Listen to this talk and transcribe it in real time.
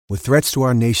With threats to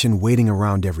our nation waiting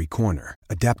around every corner,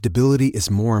 adaptability is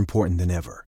more important than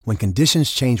ever. When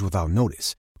conditions change without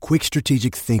notice, quick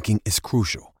strategic thinking is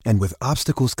crucial. And with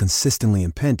obstacles consistently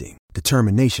impending,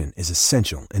 determination is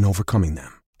essential in overcoming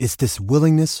them. It's this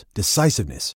willingness,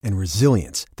 decisiveness, and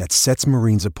resilience that sets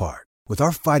Marines apart. With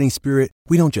our fighting spirit,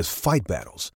 we don't just fight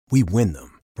battles, we win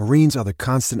them. Marines are the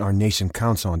constant our nation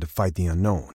counts on to fight the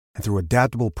unknown. And through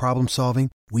adaptable problem solving,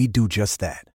 we do just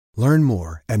that. Learn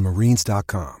more at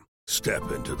marines.com.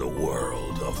 Step into the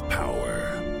world of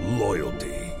power,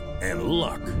 loyalty, and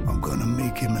luck. I'm gonna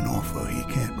make him an offer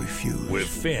he can't refuse. With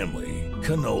family,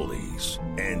 cannolis,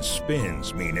 and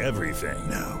spins mean everything.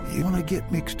 Now, you wanna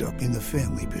get mixed up in the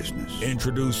family business.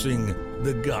 Introducing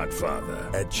The Godfather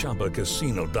at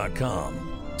ChumbaCasino.com.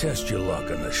 Test your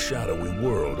luck in the shadowy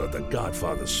world of The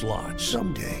Godfather slot.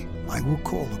 Someday, I will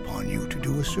call upon you to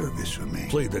do a service for me.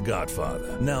 Play The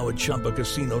Godfather, now at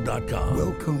ChumbaCasino.com.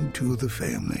 Welcome to the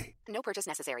family. No purchase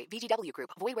necessary. VGW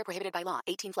Group. Void where prohibited by law.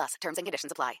 18 plus. Terms and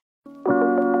conditions apply.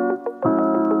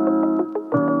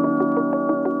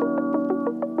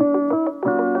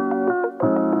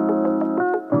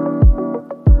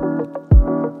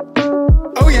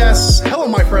 Oh yes. Hello,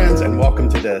 my friends, and welcome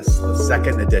to this, the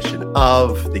second edition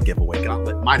of the Giveaway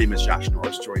Gauntlet. My name is Josh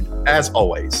Norris, joined, as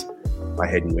always, by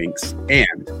Hayden Winks.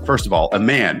 And, first of all, a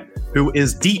man who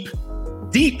is deep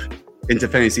into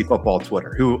fantasy football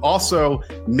Twitter, who also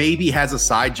maybe has a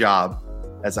side job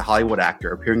as a Hollywood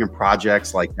actor, appearing in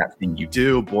projects like That Thing You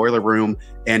Do, Boiler Room,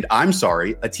 and I'm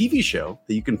Sorry, a TV show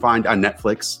that you can find on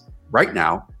Netflix right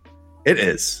now. It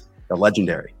is the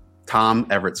legendary Tom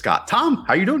Everett Scott. Tom,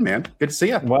 how you doing, man? Good to see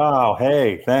you. Wow.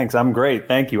 Hey, thanks. I'm great.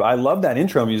 Thank you. I love that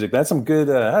intro music. That's some good,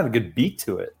 had a good beat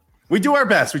to it. We do our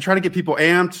best. We try to get people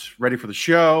amped, ready for the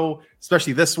show,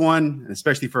 especially this one, and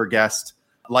especially for a guest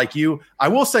like you. I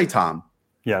will say, Tom,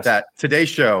 yes, that today's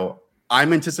show,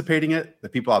 I'm anticipating it. The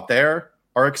people out there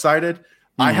are excited.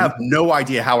 Mm-hmm. I have no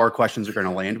idea how our questions are going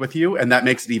to land with you, and that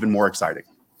makes it even more exciting.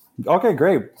 Okay,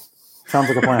 great. Sounds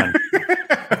like a plan.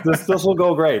 This will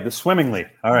go great. Swimmingly.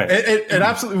 All right. It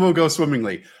absolutely will go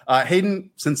swimmingly. Hayden,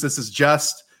 since this is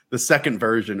just the second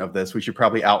version of this, we should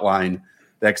probably outline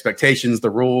the expectations,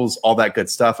 the rules, all that good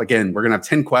stuff. Again, we're going to have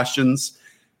 10 questions,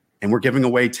 and we're giving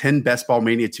away 10 Best Ball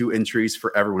Mania 2 entries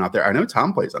for everyone out there. I know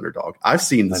Tom plays Underdog. I've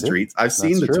seen the streets. I've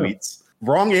seen the tweets.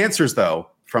 Wrong answers, though,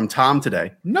 from Tom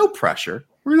today. No pressure.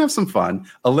 We're going to have some fun.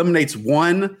 Eliminates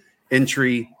one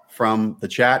entry from the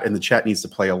chat, and the chat needs to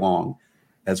play along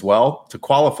as well. To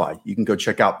qualify, you can go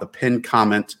check out the pinned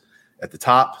comment at the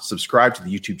top, subscribe to the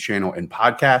YouTube channel and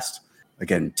podcast.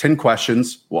 Again, 10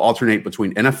 questions. We'll alternate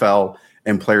between NFL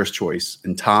and Player's Choice.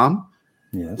 And Tom,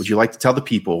 yes, would you like to tell the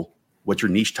people what your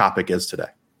niche topic is today?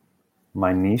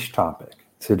 My niche topic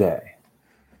today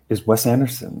is Wes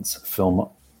Anderson's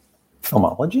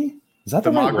filmology. Is that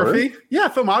the right word? Yeah,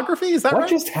 filmography. Is that what right?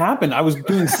 Just happened? I was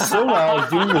doing so well. I was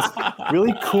doing this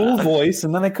really cool voice,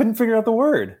 and then I couldn't figure out the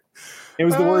word. It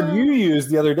was the word you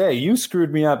used the other day. You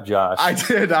screwed me up, Josh. I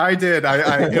did.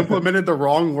 I implemented the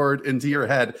wrong word into your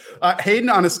head. Hayden,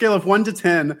 on a scale of 1 to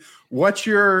 10, what's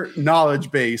your knowledge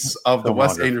base of the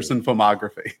Wes Anderson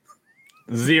filmography?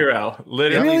 0.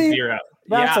 Literally 0.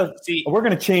 We're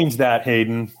going to change that,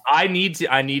 Hayden. I need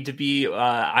to be.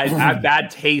 I have bad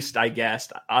taste, I guess.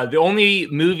 The only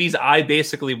movies I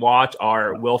basically watch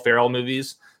are Will Ferrell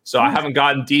movies. So I haven't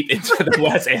gotten deep into the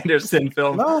Wes Anderson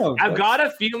film. No, I've got a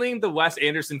feeling the Wes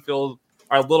Anderson films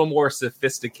are a little more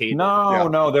sophisticated.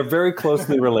 No, they're very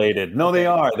closely related. No, they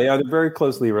are. They're very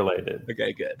closely related.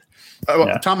 Okay, good.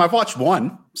 Tom, I've watched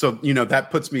one, so that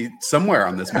puts me somewhere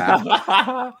on this map.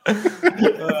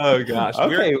 Oh gosh,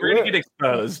 okay, we're gonna get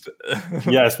exposed.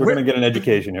 Yes, we're gonna get an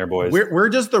education here, boys. Where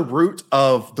does the root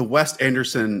of the Wes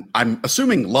Anderson? I'm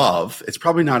assuming love. It's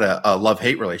probably not a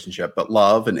love-hate relationship, but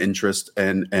love and interest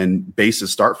and basis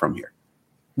start from here.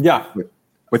 Yeah.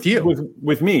 With you.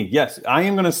 With me, yes. I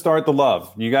am going to start the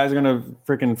love. You guys are going to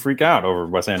freaking freak out over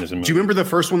Wes Anderson movies. Do you remember the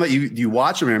first one that you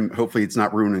watched? I mean, hopefully it's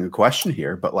not ruining a question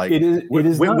here, but like,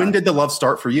 when did the love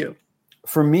start for you?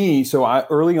 For me, so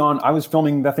early on, I was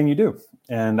filming That Thing You Do,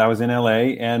 and I was in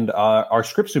LA, and our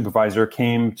script supervisor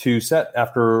came to set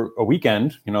after a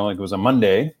weekend, like it was a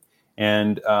Monday,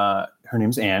 and her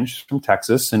name's Anne, she's from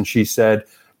Texas, and she said,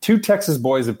 2 Texas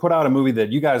boys have put out a movie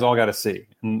that you guys all got to see.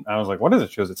 And I was like, what is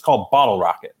it? She goes, it's called Bottle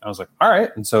Rocket. I was like, all right.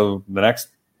 And so the next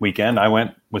weekend I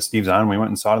went with Steve Zahn. We went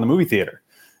and saw it in the movie theater.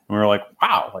 And we were like,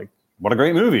 wow, like what a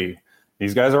great movie.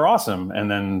 These guys are awesome. And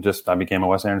then I became a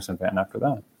Wes Anderson fan after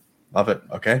that. Love it.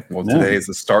 Okay. Well, today is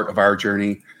the start of our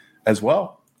journey as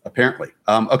well, apparently.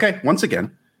 Okay. Once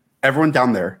again, everyone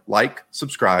down there,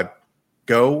 subscribe,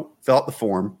 go fill out the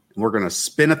form. And we're going to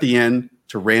spin at the end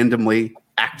to randomly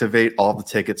activate all the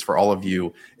tickets for all of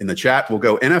you in the chat. We'll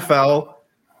go NFL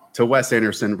to Wes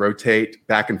Anderson, rotate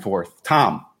back and forth.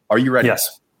 Tom, are you ready?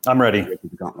 Yes, I'm ready.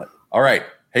 Gauntlet. All right,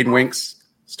 Hayden Winks,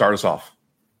 start us off.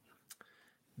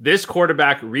 This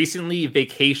quarterback recently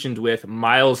vacationed with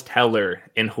Miles Teller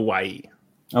in Hawaii.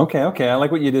 Okay. I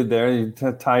like what you did there. You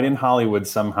tied in Hollywood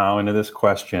somehow into this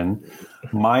question.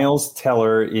 Miles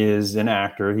Teller is an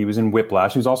actor. He was in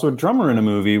Whiplash. He was also a drummer in a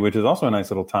movie, which is also a nice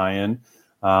little tie-in.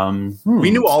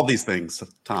 We knew all these things,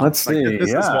 Tom. Let's see. This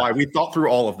is why we thought through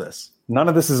all of this. None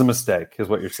of this is a mistake, is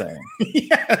what you're saying.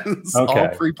 Yes. Okay. All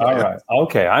pre-planned. All right.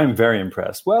 Okay. I'm very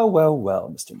impressed. Well,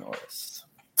 Mr. Norris.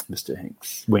 Mr.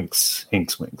 Winks.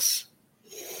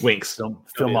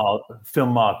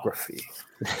 Filmography.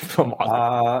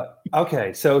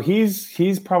 Okay, so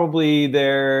he's probably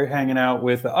there hanging out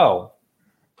with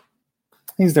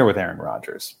he's there with Aaron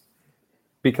Rodgers,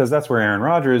 because that's where Aaron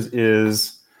Rodgers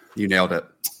is. You nailed it.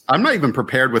 I'm not even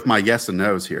prepared with my yes and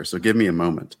no's here, so give me a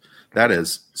moment. That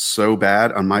is so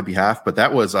bad on my behalf, but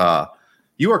that was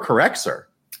you are correct, sir.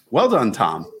 Well done,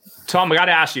 Tom. Tom, I got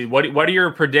to ask you, what are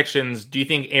your predictions? Do you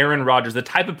think Aaron Rodgers, the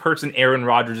type of person Aaron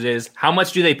Rodgers is, how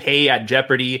much do they pay at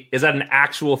Jeopardy? Is that an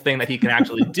actual thing that he can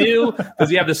actually do? Does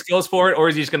he have the skills for it, or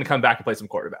is he just going to come back and play some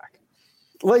quarterback?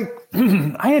 Like,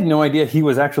 I had no idea he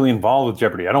was actually involved with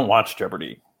Jeopardy. I don't watch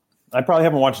Jeopardy. I probably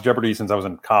haven't watched Jeopardy since I was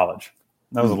in college.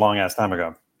 That was a long ass time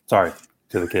ago. Sorry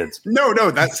to the kids. No,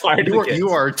 that's fine. You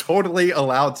are totally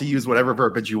allowed to use whatever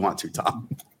verbiage you want to, Tom.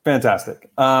 Fantastic.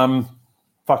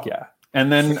 Fuck yeah. And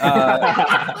then,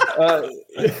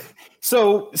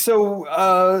 so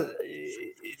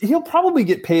he'll probably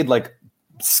get paid like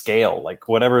scale, like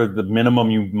whatever the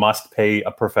minimum you must pay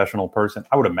a professional person.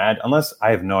 I would imagine, unless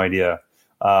I have no idea.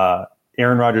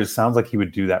 Aaron Rodgers sounds like he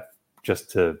would do that just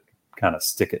to kind of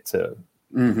stick it to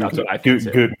That's what I think.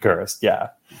 Gutekunst. Yeah,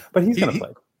 but he's going to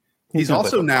play. He's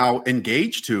also now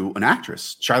engaged to an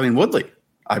actress, Shailene Woodley,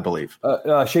 I believe.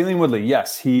 Shailene Woodley,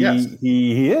 yes, he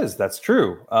is. That's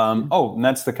true. And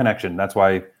that's the connection. That's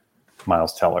why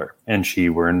Miles Teller and she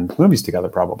were in movies together,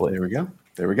 probably. There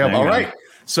we go. All right.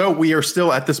 So we are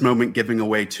still at this moment giving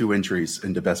away 2 entries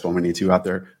into Best One We Need To out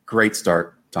there. Great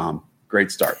start, Tom.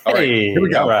 Great start. All right. Here we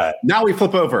go. All right. Now we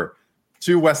flip over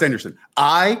to Wes Anderson.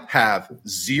 I have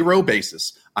zero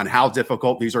basis on how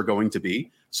difficult these are going to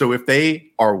be. So if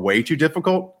they are way too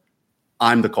difficult,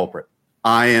 I'm the culprit.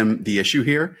 I am the issue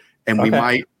here, and we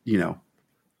might,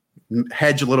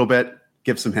 hedge a little bit,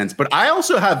 give some hints. But I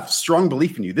also have strong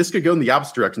belief in you. This could go in the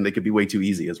opposite direction. They could be way too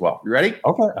easy as well. You ready?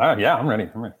 Okay. Yeah, I'm ready.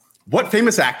 What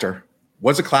famous actor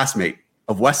was a classmate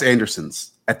of Wes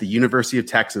Anderson's at the University of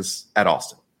Texas at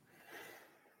Austin?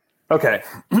 Okay.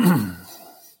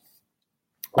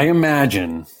 I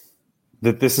imagine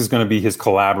that this is going to be his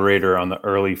collaborator on the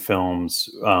early films,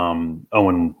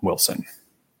 Owen Wilson.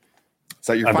 Is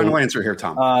that your final answer here,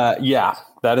 Tom? Yeah,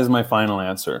 that is my final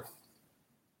answer.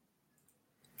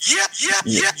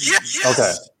 Yep.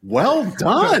 Okay. Well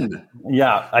done.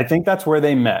 Yeah, I think that's where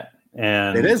they met.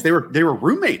 And it is. They were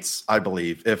roommates, I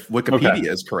believe, if Wikipedia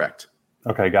is correct.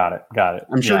 Okay, got it.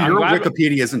 I'm sure your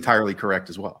Wikipedia is entirely correct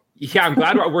as well. Yeah, I'm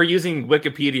glad we're using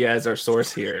Wikipedia as our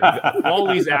source here.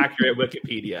 Always accurate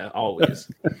Wikipedia, always.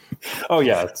 Oh,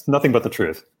 yeah, it's nothing but the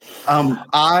truth.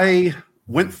 I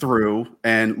went through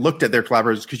and looked at their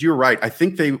collaborators because you were right. I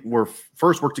think they were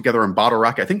first worked together on Bottle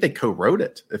Rocket. I think they co-wrote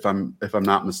it, if I'm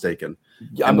not mistaken.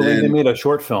 Yeah, I believe they made a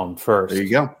short film first. There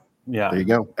you go. Yeah, there you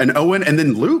go. And Owen, and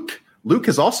then Luke. Luke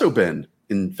has also been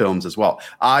in films as well.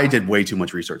 I did way too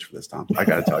much research for this, Tom. I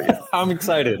got to tell you. I'm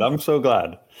excited. I'm so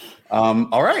glad.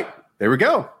 All right, there we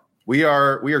go. We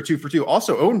are 2 for 2.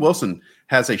 Also, Owen Wilson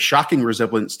has a shocking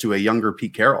resemblance to a younger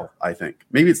Pete Carroll. I think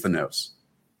maybe it's the nose.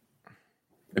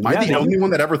 Am I the only one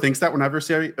that ever thinks that whenever I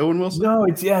say Owen Wilson? No,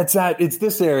 it's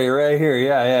this area right here.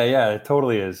 Yeah. It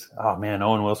totally is. Oh man,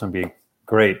 Owen Wilson would be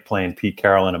great playing Pete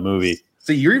Carroll in a movie.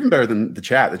 See, you're even better than the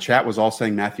chat. The chat was all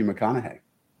saying Matthew McConaughey.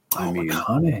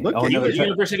 McConaughey. Look, he was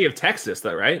University of Texas,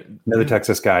 though, right? Another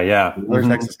Texas guy, yeah. Another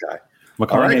Texas guy.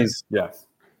 McConaughey's, yeah.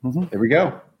 Mm-hmm. There we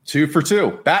go. 2 for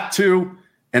 2. Back to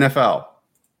NFL.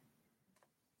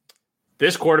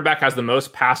 This quarterback has the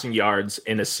most passing yards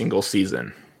in a single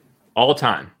season. All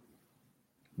time.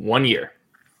 1 year.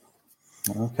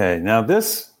 Okay. Now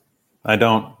this, I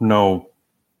don't know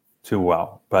too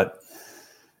well, but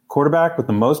quarterback with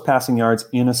the most passing yards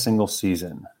in a single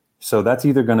season. So that's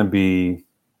either going to be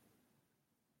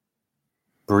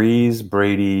Breeze,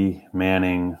 Brady,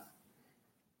 Manning.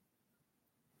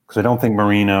 Because I don't think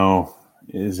Marino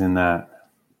is in that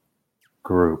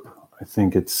group. I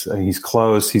think he's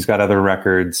close. He's got other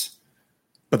records.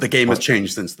 But the game has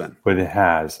changed since then. But it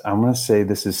has. I'm going to say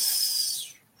this is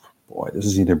this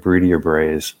is either Breedy or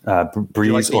Braze.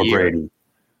 Breeze like or year? Brady.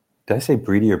 Did I say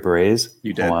Breedy or Braze?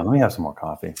 You did. Hold on, let me have some more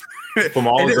coffee. From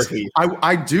all It over is- Heath.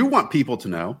 I do want people to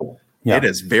know Yeah. it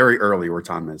is very early where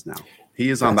Tom is now. He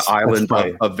is on the island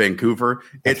right. of Vancouver.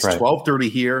 It's right. 12:30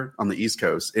 here on the East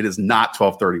Coast. It is not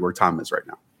 12:30 where Tom is right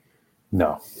now.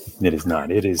 No, it is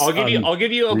not. It is. I'll give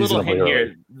you a little hint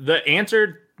unreasonably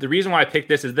here. The reason why I picked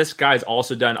this is this guy's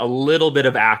also done a little bit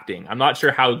of acting. I'm not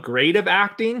sure how great of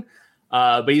acting,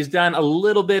 but he's done a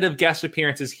little bit of guest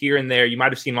appearances here and there. You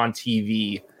might have seen him on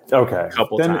TV Okay, a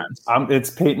couple times. It's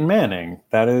Peyton Manning.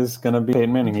 That is going to be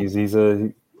Peyton Manning.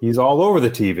 He's all over the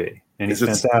TV, and he's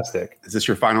fantastic. Is this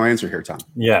your final answer here, Tom?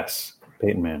 Yes,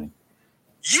 Peyton Manning.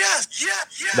 Yes.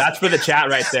 That's for the chat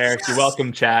right there. You're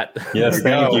welcome, chat. Yes,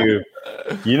 thank you.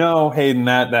 You know, Hayden,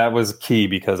 that was key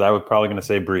because I was probably going to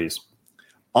say Breeze.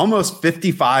 Almost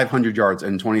 5,500 yards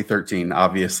in 2013.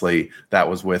 Obviously, that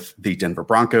was with the Denver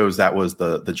Broncos. That was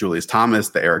the Julius Thomas,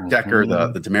 the Eric Decker,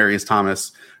 the Demaryius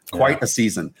Thomas. Quite a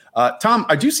season. Tom,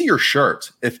 I do see your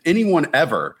shirt. If anyone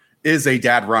ever is a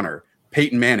dad runner,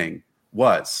 Peyton Manning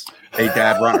was a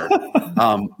dad runner.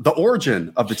 The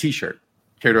origin of the T-shirt.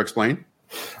 Care to explain?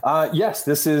 Yes,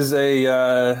 this is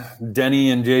a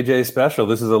Denny and JJ special.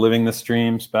 This is a Living the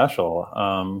Stream special.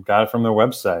 Got it from their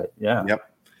website. Yeah. Yep.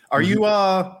 Are you,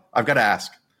 I've got to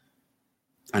ask,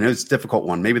 I know it's a difficult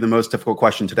one, maybe the most difficult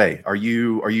question today. Are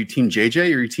you team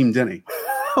JJ or are you team Denny?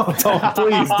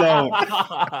 Please don't.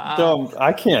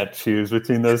 I can't choose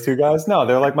between those two guys. No,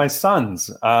 they're like my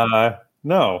sons.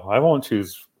 No, I won't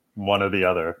choose one or the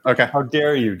other. Okay. How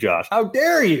dare you, Josh? How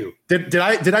dare you? Did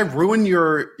I ruin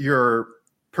your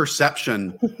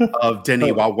perception of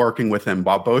Denny while working with him,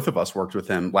 while both of us worked with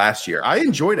him last year? I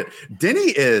enjoyed it.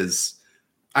 Denny is,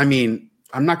 I mean,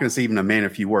 I'm not going to say even a man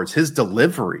of few words. His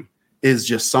delivery is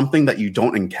just something that you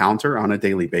don't encounter on a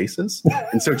daily basis.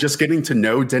 And so just getting to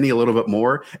know Denny a little bit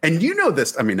more. And you know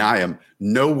this, I mean, I am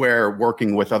nowhere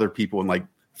working with other people and like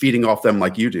feeding off them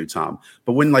like you do, Tom.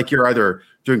 But when like you're either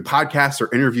doing podcasts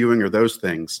or interviewing or those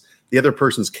things, the other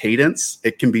person's cadence,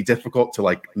 it can be difficult to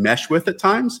like mesh with at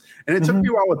times. And it took me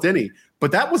a while with Denny,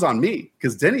 but that was on me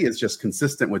because Denny is just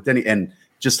consistent with Denny and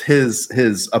just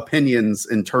his opinions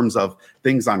in terms of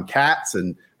things on cats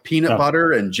and peanut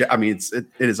butter. And I mean, it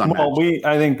is unmatched. Well,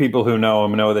 I think people who know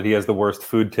him know that he has the worst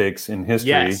food takes in history.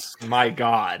 Yes, my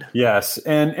God. Yes,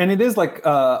 and it is like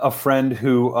a friend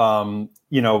who,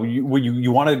 you know,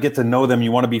 you want to get to know them,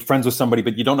 you want to be friends with somebody,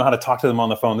 but you don't know how to talk to them on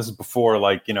the phone. This is before,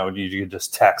 like, you know, you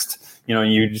just text, you know,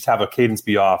 and you just have a cadence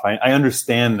be off. I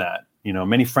understand that. You know,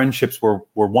 many friendships were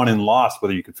won and lost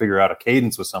whether you could figure out a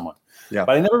cadence with someone. Yeah.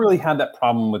 But I never really had that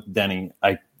problem with Denny.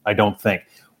 I don't think.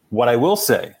 What I will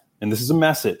say, and this is a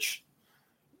message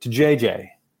to JJ,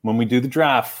 when we do the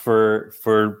draft for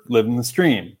Living the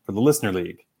Stream, for the Listener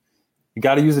League, we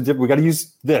got to use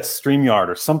this StreamYard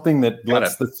or something that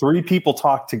lets the three people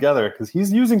talk together, because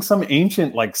he's using some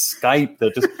ancient like Skype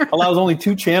that just allows only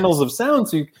two channels of sound,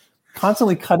 so you're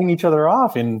constantly cutting each other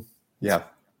off, and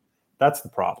that's the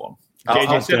problem.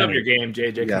 JJ, set up your game,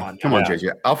 JJ. Come on,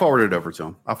 JJ. I'll forward it over to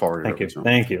him.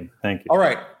 Thank you. All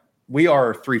right. We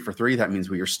are 3 for 3. That means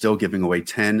we are still giving away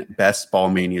 10 Best Ball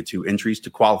Mania 2 entries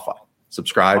to qualify.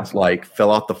 Subscribe, like,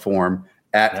 fill out the form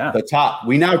at the top.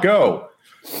 We now go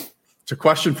to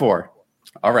question 4.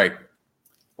 All right.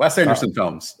 Wes Anderson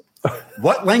films.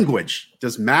 What language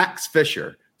does Max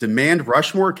Fisher demand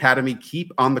Rushmore Academy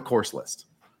keep on the course list?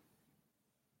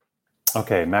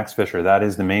 Okay, Max Fisher. That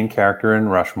is the main character in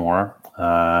Rushmore.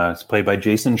 It's played by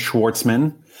Jason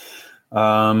Schwartzman.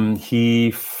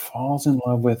 He falls in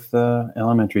love with the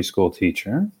elementary school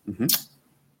teacher. Mm-hmm.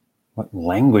 What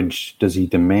language does he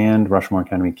demand Rushmore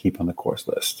Academy keep on the course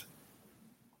list?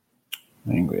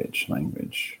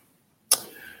 Language.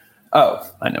 Oh,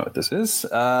 I know what this is.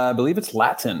 I believe it's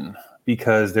Latin,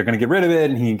 because they're going to get rid of it,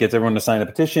 and he gets everyone to sign a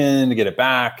petition to get it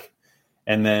back.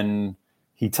 And then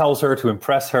he tells her to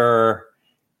impress her,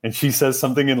 and she says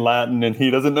something in Latin, and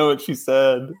he doesn't know what she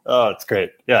said. Oh, it's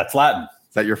great. Yeah, it's Latin.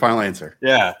 Is that your final answer?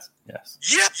 Yeah. Yes.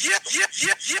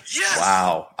 Yep.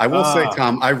 Wow. I will say,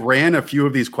 Tom, I ran a few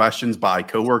of these questions by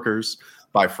coworkers,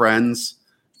 by friends.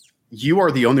 You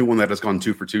are the only one that has gone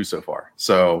 2 for 2 so far.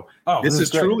 So this is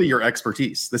truly your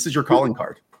expertise. This is your calling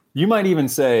card. You might even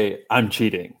say, I'm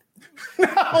cheating. No,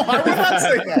 I would not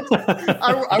say that.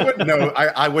 I wouldn't know.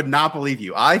 I would not believe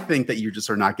you. I think that you just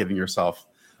are not giving yourself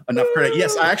enough credit.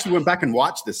 Yes, I actually went back and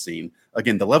watched this scene.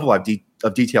 Again, the level of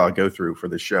detail I go through for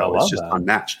this show is just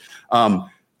unmatched.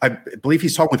 I believe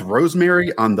he's talking with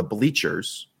Rosemary on the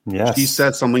bleachers. Yes. She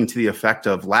says something to the effect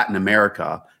of Latin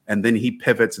America, and then he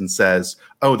pivots and says,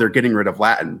 oh, they're getting rid of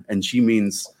Latin. And she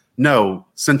means, no,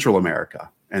 Central America.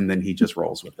 and then he just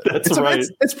rolls with it. That's right.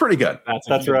 It's pretty good.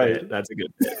 That's right. Bit. That's a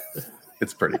good bit.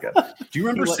 It's pretty good. Do you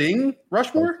remember seeing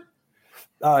Rushmore?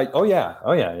 Oh yeah.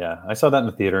 I saw that in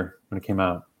the theater when it came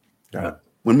out. Yeah.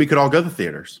 When we could all go to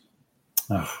theaters.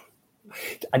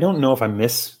 I don't know if I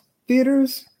miss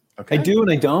theaters. Okay. I do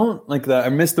and I don't. I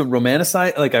miss the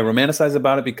romanticize. I romanticize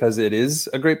about it because it is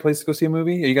a great place to go see a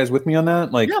movie. Are you guys with me on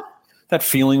that? That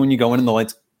feeling when you go in and the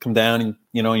lights come down and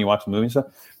you watch the movie and stuff.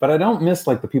 But I don't miss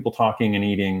the people talking and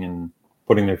eating and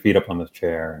putting their feet up on the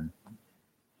chair and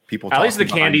people. At least the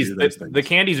candy's the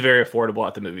candy's very affordable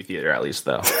at the movie theater. At least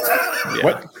though.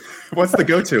 Yeah. What's the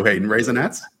go-to, Hayden?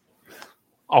 Raisinets?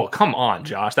 Oh, come on,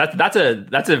 Josh. That's a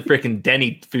freaking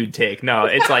Denny food take. No,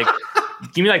 it's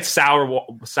give me sour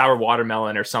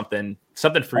watermelon or something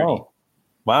fruity. Oh.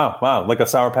 Wow. Like a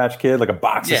Sour Patch Kid, like a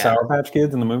box of Sour Patch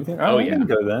Kids in the movie theater. Oh yeah. I can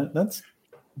go to that. That's.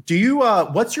 Do you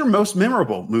what's your most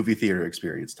memorable movie theater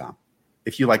experience, Tom?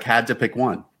 If you had to pick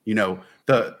one.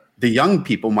 The young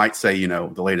people might say,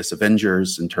 the latest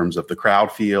Avengers in terms of the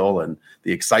crowd feel and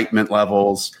the excitement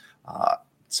levels.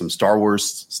 Some Star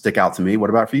Wars stick out to me. What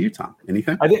about for you, Tom?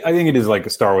 Anything? I think it is like a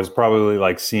Star Wars,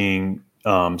 probably seeing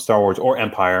Star Wars or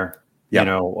Empire. Yep.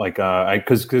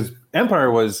 Because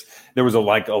Empire there was a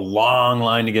long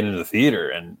line to get into the theater,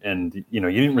 and you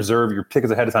didn't reserve your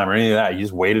tickets ahead of time or any of that. You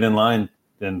just waited in line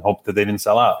and hoped that they didn't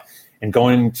sell out. And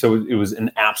so it was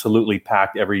an absolutely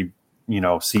packed every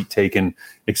seat taken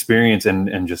experience,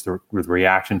 and just the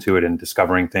reaction to it and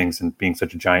discovering things and being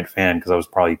such a giant fan because I was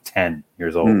probably 10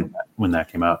 years old when that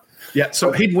came out. Yeah.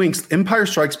 So Hayden Winks, Empire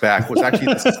Strikes Back was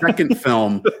actually the second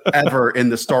film ever in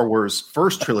the Star Wars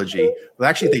first trilogy. But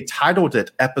actually, they titled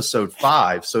it Episode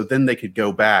 5, so then they could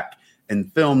go back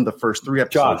and film the first 3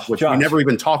 episodes, which we never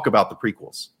even talk about the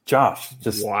prequels. Josh,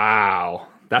 wow,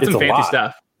 that's some fancy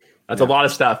stuff. That's a lot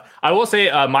of stuff. I will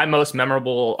say my most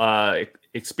memorable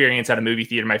experience at a movie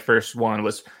theater, my first one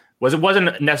was it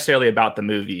wasn't necessarily about the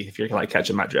movie. If you're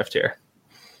catching my drift here.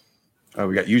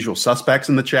 We got Usual Suspects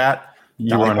in the chat.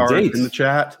 You were on a date in the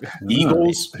chat.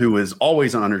 Eagles, who is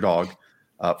always an underdog.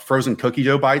 Frozen cookie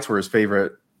dough bites were his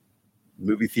favorite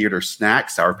movie theater snack.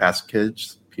 Sour Patch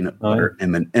Kids, peanut butter,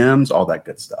 M&Ms, all that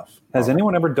good stuff. Has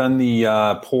anyone ever done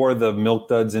the pour the milk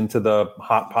duds into the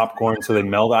hot popcorn so they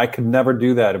melt? I could never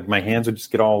do that. My hands would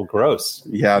just get all gross.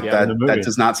 Yeah, that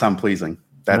does not sound pleasing.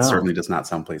 That certainly does not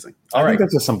sound pleasing. I think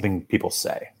that's just something people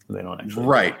say. They don't actually.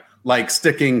 Right. Like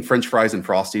sticking French fries and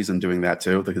Frosties and doing that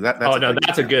too. Because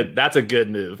that's a good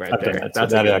move right there.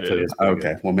 That actually is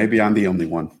okay. Well, maybe I'm the only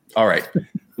one. All right.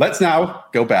 Let's now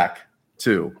go back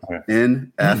to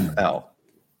NFL.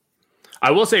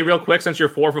 I will say real quick, since you're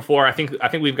 4 for 4, I think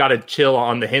we've got to chill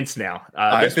on the hints now.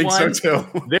 I think so too.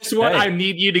 This one I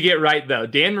need you to get right though.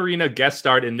 Dan Marino guest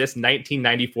starred in this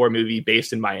 1994 movie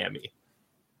based in Miami.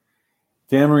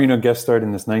 Dan Marino guest starred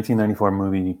in this 1994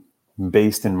 movie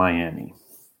based in Miami.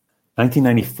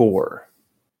 1994.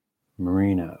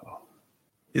 Marino.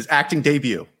 His acting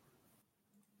debut.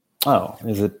 Oh,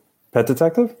 is it Pet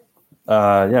Detective?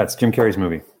 Yeah, it's Jim Carrey's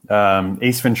movie.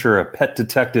 Ace Ventura, Pet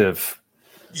Detective.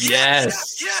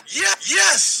 Yes.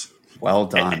 Yes. Well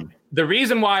done. And the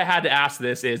reason why I had to ask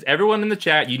this is everyone in the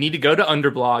chat, you need to go to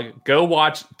Underblog, go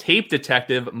watch Tape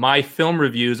Detective, my film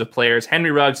reviews of players,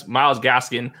 Henry Ruggs, Myles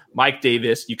Gaskin, Mike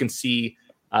Davis. You can see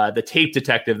the Tape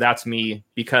Detective. That's me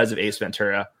because of Ace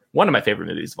Ventura. One of my favorite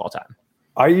movies of all time.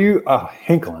 Are you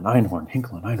Hinkle and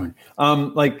Einhorn?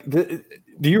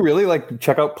 Do you really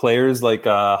check out players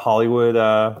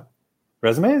Hollywood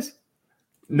resumes?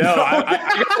 No,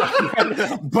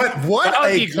 but what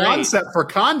a concept for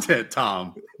content,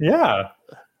 Tom. Yeah.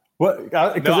 What?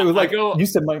 Because it was you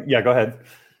said, Mike. Yeah, go ahead.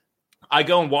 I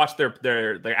go and watch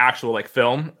their actual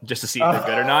film just to see if they're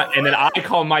good or not, and then I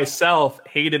call myself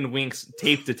Hayden Winks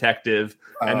Tape Detective,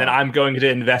 and then I'm going to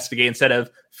investigate instead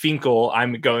of Finkel.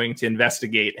 I'm going to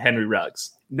investigate Henry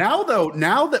Ruggs. Now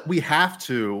that we have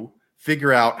to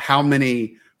figure out how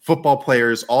many football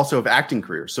players also have acting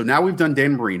careers, so now we've done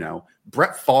Dan Marino,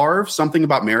 Brett Favre, Something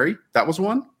About Mary. That was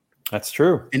one. That's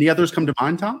true. Any others come to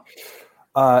mind, Tom?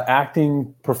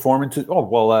 Acting performances. Oh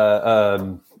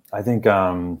well, I think.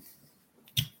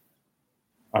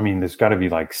 There's got to be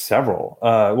several.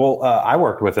 I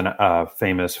worked with a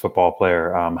famous football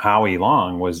player, Howie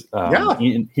Long.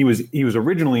 He was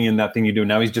originally in That Thing You Do.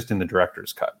 Now he's just in the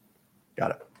director's cut.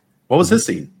 Got it. What was his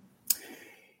scene?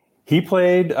 He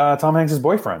played Tom Hanks'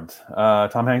 boyfriend.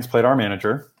 Tom Hanks played our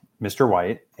manager, Mr.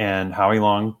 White, and Howie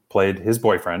Long played his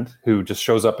boyfriend, who just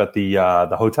shows up at the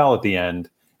hotel at the end.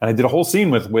 And I did a whole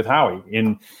scene with Howie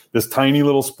in this tiny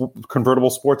little convertible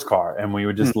sports car. And we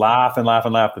would just laugh and laugh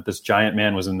and laugh that this giant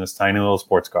man was in this tiny little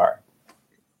sports car.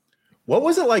 What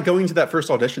was it like going to that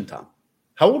first audition, Tom?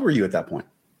 How old were you at that point?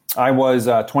 I was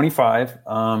 25.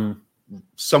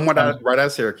 Somewhat right out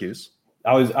of Syracuse.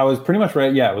 I was pretty much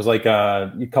right. Yeah, it was like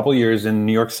a couple of years in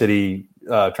New York City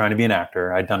trying to be an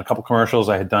actor. I'd done a couple commercials.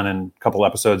 I had done in a couple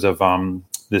episodes of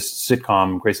this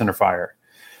sitcom, Grace Under Fire.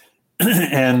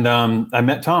 And I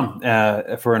met Tom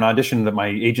for an audition that my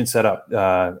agent set up.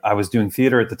 I was doing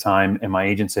theater at the time, and my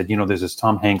agent said, there's this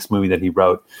Tom Hanks movie that he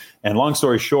wrote. And long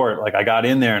story short, like I got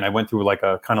in there and I went through like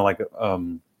a kind of like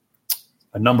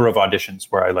a number of auditions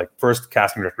where I like first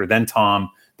casting director, then Tom,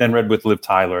 then read with Liv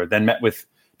Tyler, then met with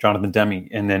Jonathan Demme.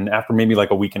 And then after maybe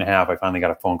like a week and a half, I finally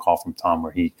got a phone call from Tom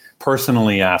where he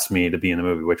personally asked me to be in the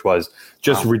movie, which was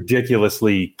just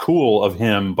ridiculously cool of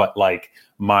him. But like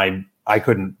I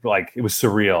couldn't, like, it was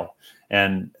surreal.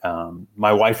 And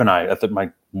my wife and I,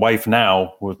 my wife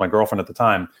now, who was my girlfriend at the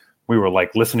time, we were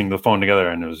like listening to the phone together,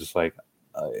 and it was just like,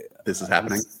 this is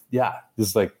happening. This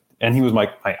is like, and he was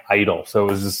my idol. So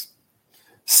it was just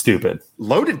stupid.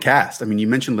 Loaded cast. I mean, you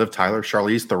mentioned Liv Tyler,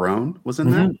 Charlize Theron was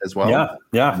in that as well.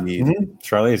 Yeah. I mean,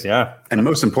 Charlize, yeah. And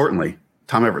most importantly,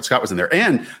 Tom Everett Scott was in there.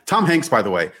 And Tom Hanks, by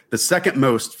the way, the second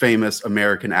most famous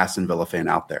American Aston Villa fan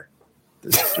out there.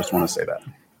 Just want to say that.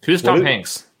 Who's Tom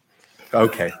Hanks?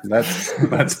 Okay,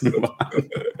 let's move on.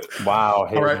 Wow.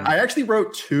 All right, I actually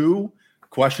wrote 2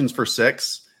 questions for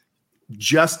 6,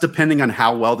 just depending on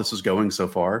how well this is going so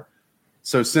far.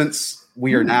 So since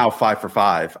we are now 5 for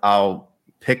 5, I'll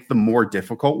pick the more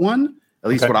difficult one,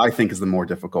 at least what I think is the more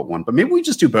difficult one. But maybe we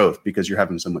just do both because you're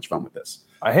having so much fun with this.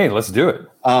 Hey, let's do it.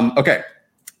 Okay.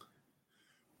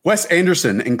 Wes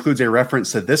Anderson includes a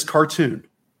reference to this cartoon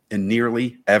in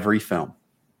nearly every film.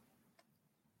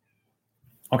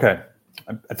 Okay.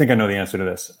 I think I know the answer to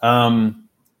this.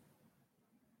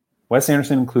 Wes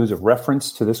Anderson includes a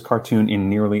reference to this cartoon in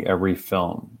nearly every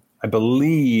film. I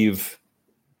believe,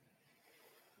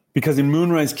 because in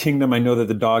Moonrise Kingdom, I know that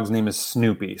the dog's name is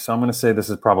Snoopy. So I'm going to say this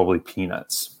is probably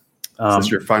Peanuts. Is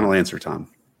this your final answer, Tom?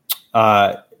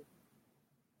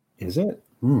 Is it?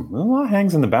 Well, a lot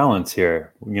hangs in the balance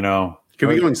here. Could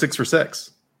be going 6 for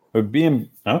 6.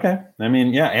 Okay. I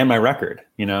mean, yeah, and my record.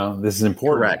 This is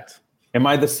important. Correct. Am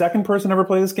I the second person to ever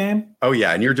play this game? Oh,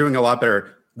 yeah. And you're doing a lot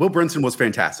better. Will Brinson was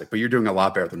fantastic, but you're doing a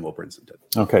lot better than Will Brinson did.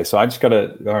 Okay. So I just got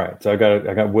to, all right. So I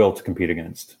got Will to compete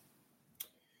against.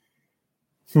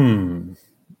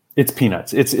 It's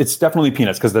Peanuts. It's definitely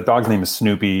Peanuts because the dog's name is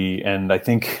Snoopy. And I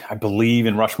believe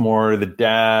in Rushmore, the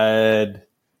dad,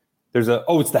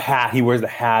 it's the hat. He wears the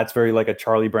hat. It's very like a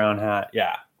Charlie Brown hat.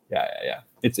 Yeah.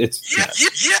 It's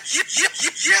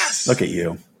Yes. Look at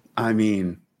you. I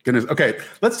mean, goodness. Okay,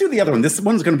 let's do the other one. This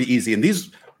one's going to be easy. And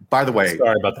these, by the way,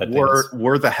 sorry about that,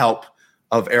 were the help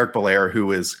of Eric Belair,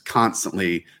 who is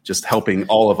constantly just helping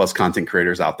all of us content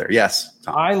creators out there. Yes,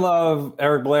 Tom. I love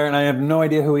Eric Belair, and I have no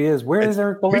idea who he is. Where does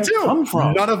Eric Belair come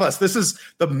from? None of us. This is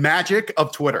the magic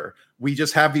of Twitter. We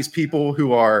just have these people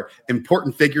who are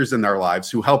important figures in their lives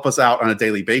who help us out on a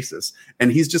daily basis.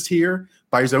 And he's just here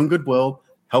by his own goodwill,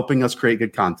 helping us create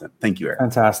good content. Thank you, Eric.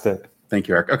 Fantastic. Thank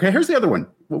you, Eric. Okay, here's the other one.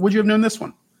 Would you have known this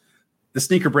one? The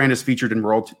sneaker brand is featured in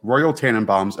Royal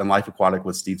Tannenbaums and Life Aquatic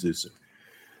with Steve Zissou.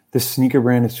 The sneaker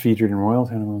brand is featured in Royal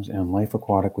Tannenbaums and Life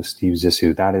Aquatic with Steve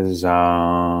Zissou. That is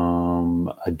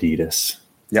Adidas.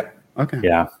 Yep. Okay.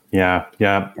 Yeah.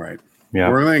 Right. Yeah.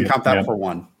 We're going to count that for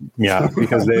 1. Yeah,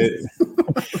 because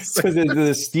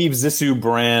the Steve Zissou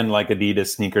brand, like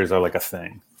Adidas sneakers, are like a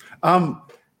thing.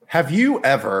 Have you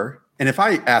ever? And if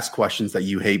I ask questions that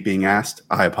you hate being asked,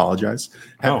 I apologize.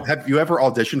 Have you ever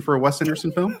auditioned for a Wes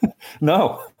Anderson film?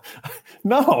 No.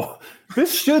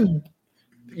 This should.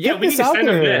 Yeah, we need to send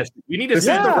him this. We need to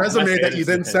send the resume that you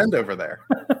then send over there.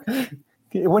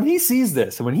 When he sees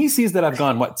this, that I've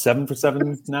gone, 7 for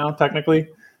 7 now, technically?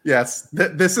 Yes.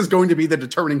 This is going to be the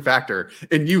determining factor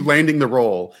in you landing the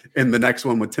role in the next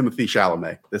one with Timothée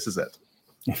Chalamet. This is it.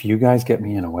 If you guys get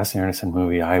me in a Wes Anderson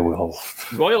movie, I will.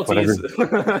 Royalties. We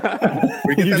get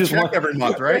that just check every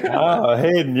month, right?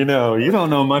 Hayden, you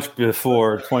don't know much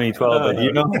before 2012, but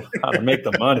you know how to make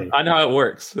the money. I know how it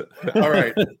works. All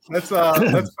right, let's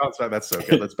bounce back. That's so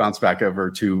good. Let's bounce back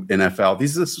over to NFL.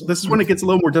 This is when it gets a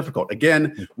little more difficult.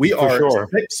 Again, we are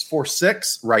 6 for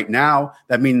 6 right now.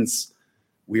 That means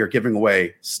we are giving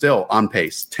away, still on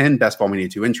pace, 10 Best Ball Mania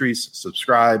 2 entries.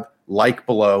 Subscribe, like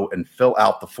below, and fill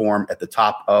out the form at the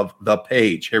top of the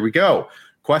page. Here we go.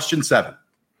 Question 7.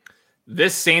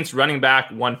 This Saints running back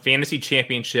won fantasy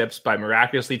championships by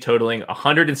miraculously totaling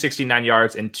 169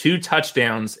 yards and 2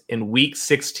 touchdowns in week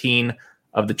 16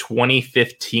 of the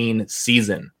 2015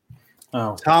 season.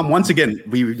 Oh. Tom, once again,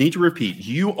 we need to repeat,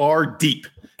 you are deep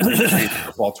Fantasy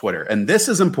Football Twitter. And this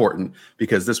is important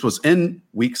because this was in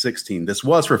week 16. This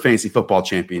was for Fantasy Football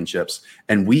Championships.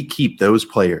 And we keep those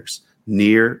players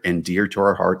near and dear to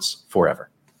our hearts forever.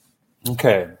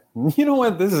 Okay. You know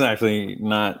what? This is actually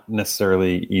not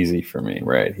necessarily easy for me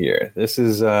right here. This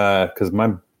is because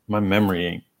my memory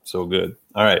ain't so good.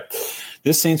 All right.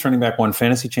 This Saints running back won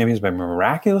fantasy champions by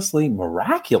miraculously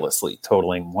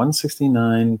totaling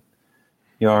 169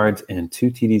 yards and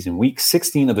 2 TDs in week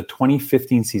 16 of the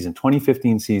 2015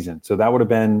 season. So that would have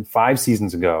been 5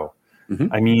 seasons ago.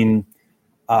 Mm-hmm. I mean,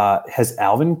 has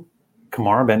Alvin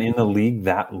Kamara been in the league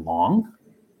that long?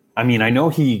 I mean, I know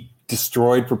he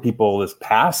destroyed for people this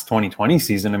past 2020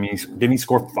 season. I mean, didn't he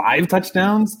score 5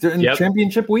 touchdowns in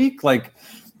championship week? Like,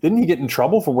 didn't he get in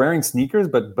trouble for wearing sneakers?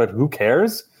 But who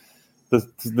cares?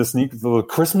 The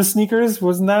Christmas sneakers,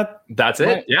 wasn't that? That's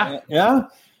it. Yeah. Yeah.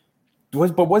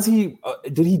 Was he?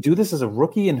 Did he do this as a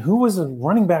rookie? And who was a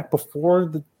running back before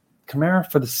the Kamara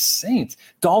for the Saints?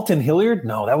 Dalton Hilliard?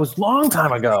 No, that was a long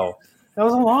time ago.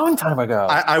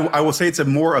 I will say it's a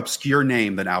more obscure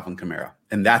name than Alvin Kamara,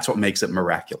 and that's what makes it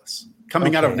miraculous.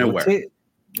 Coming out of nowhere.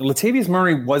 Latavius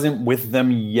Murray wasn't with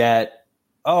them yet.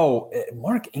 Oh,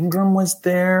 Mark Ingram was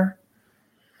there.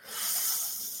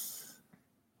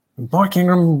 Mark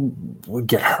Ingram would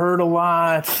get hurt a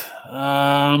lot.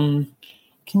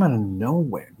 Came out of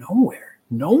nowhere.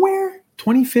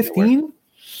 2015. Nowhere.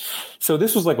 So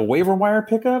this was like a waiver wire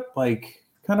pickup, like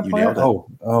kind of player.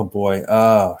 Oh boy.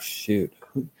 Oh shoot.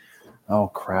 Oh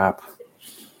crap.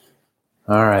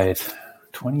 All right.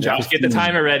 Josh, get the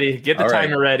timer ready.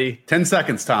 Ready. 10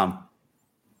 seconds, Tom.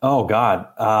 Oh God.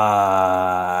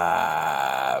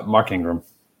 Mark Ingram.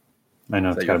 I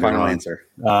know. That's your final answer.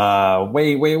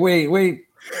 Wait.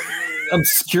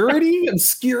 Obscurity.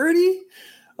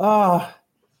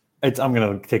 I'm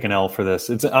going to take an L for this.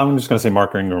 I'm just going to say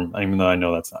Mark Ingram, even though I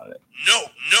know that's not it. No.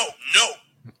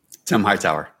 Tim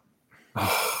Hightower.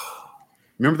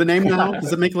 Remember the name now?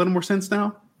 Does it make a little more sense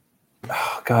now?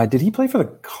 Oh, God. Did he play for the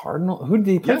Cardinals? Who did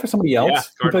he play for? Somebody else? Yeah,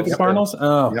 who played for the Cardinals?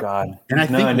 Oh, God. And I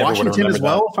think Washington as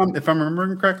well, if I'm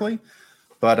remembering correctly.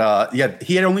 But,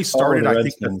 he had only started, I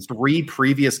think, the 3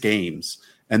 previous games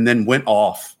and then went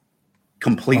off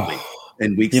completely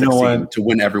in week 16 to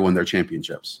win everyone their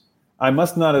championships. I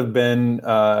must not have been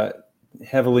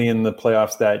heavily in the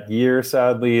playoffs that year,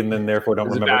 sadly, and then therefore don't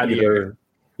remember either. Year.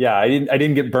 Yeah, I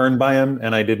didn't get burned by him,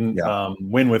 and I didn't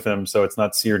win with him, so it's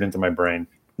not seared into my brain.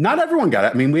 Not everyone got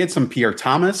it. I mean, we had some Pierre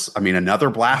Thomas. I mean,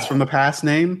 another blast from the past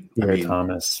name. Pierre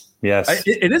Thomas. Yes.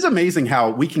 It is amazing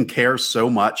how we can care so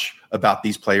much about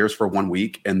these players for 1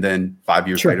 week, and then 5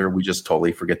 years later, we just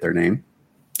totally forget their name.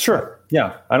 Sure.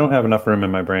 Yeah. I don't have enough room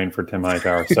in my brain for Tim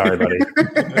Hightower. Sorry, buddy.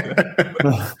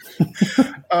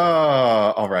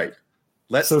 All right.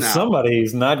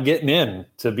 Somebody's not getting in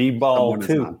to be ball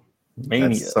too.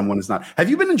 Mania. Someone is not. Have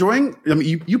you been enjoying? I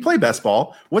mean, you play best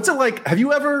ball. What's it like? Have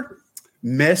you ever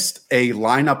missed a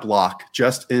lineup lock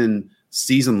just in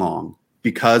season long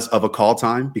because of a call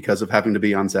time, because of having to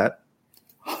be on set?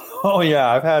 Oh yeah,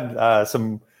 I've had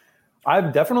some.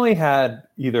 I've definitely had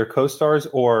either co-stars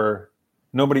or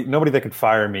nobody that could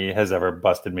fire me has ever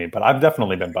busted me, but I've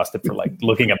definitely been busted for like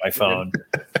looking at my phone.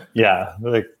 Yeah,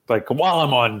 like while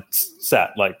I'm on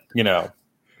set, waiting.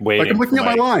 Like I'm looking at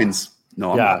my lines.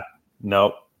 No, I'm not.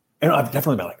 Nope. And I've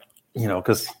definitely been like,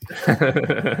 because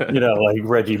like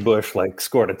Reggie Bush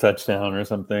scored a touchdown or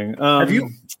something. Have you?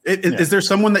 Is there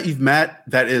someone that you've met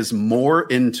that is more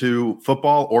into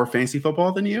football or fantasy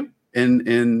football than you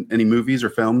in any movies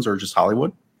or films or just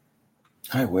Hollywood?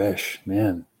 I wish,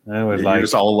 man. I would You're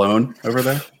just all alone over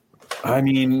there. I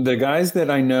mean, the guys that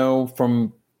I know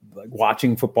from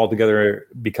watching football together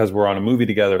because we're on a movie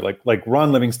together, like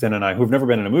Ron Livingston and I, who've never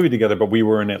been in a movie together, but we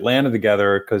were in Atlanta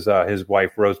together because his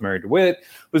wife Rosemary DeWitt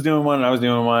was doing one and I was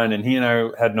doing one, and he and I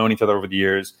had known each other over the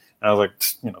years. And I was like,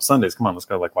 Sundays, come on, let's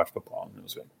go watch football. And it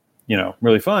was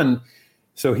really fun.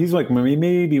 So he's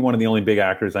maybe one of the only big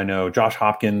actors I know. Josh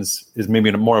Hopkins is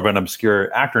maybe more of an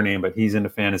obscure actor name, but he's into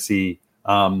fantasy.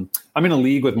 I'm in a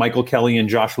league with Michael Kelly and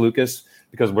Josh Lucas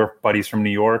because we're buddies from New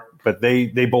York, but they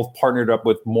both partnered up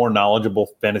with more knowledgeable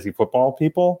fantasy football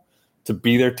people to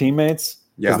be their teammates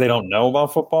because they don't know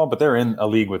about football, but they're in a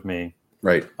league with me.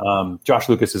 Right. Josh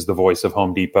Lucas is the voice of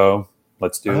Home Depot.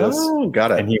 Let's do this. Oh,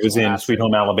 got it. And he was in Sweet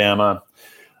Home Alabama.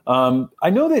 I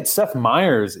know that Seth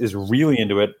Meyers is really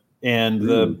into it, and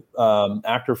the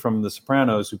actor from The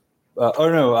Sopranos,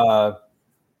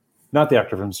 not the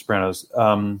actor from The Sopranos,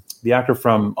 the actor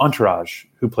from Entourage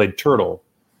who played Turtle,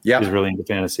 is really into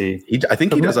fantasy. I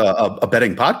think he does a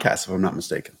betting podcast, if I'm not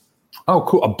mistaken. Oh,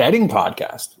 cool! A betting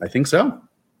podcast. I think so.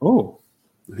 Oh,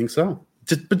 I think so.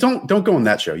 But don't go on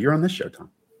that show. You're on this show,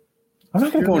 Tom. I'm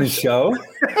not going to go on his show.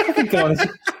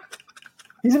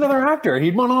 He's another actor.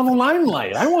 He'd want all the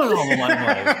limelight. I want all the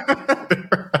limelight.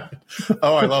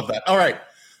 Oh, I love that. All right.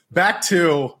 Back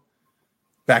to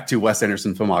Wes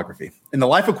Anderson filmography. In The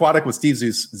Life Aquatic with Steve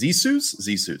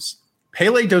Zissou,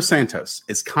 Pele Dos Santos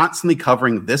is constantly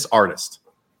covering this artist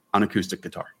on acoustic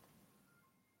guitar.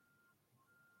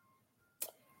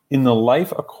 In The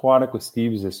Life Aquatic with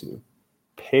Steve Zissou,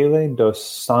 Pele Dos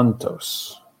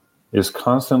Santos is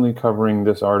constantly covering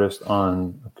this artist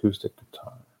on acoustic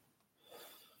guitar.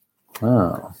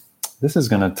 Oh, this is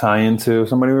going to tie into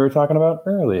somebody we were talking about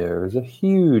earlier. He's a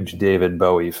huge David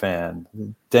Bowie fan.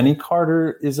 Denny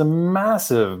Carter is a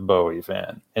massive Bowie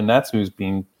fan, and that's who's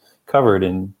being covered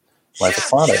in Life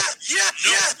Aquatic.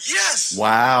 Yes.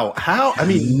 Wow. How? I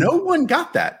mean, no one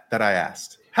got that I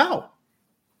asked. How?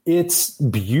 It's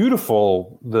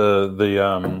beautiful.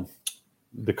 The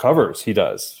covers he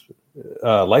does.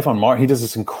 Life on Mars. He does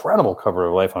this incredible cover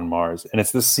of Life on Mars, and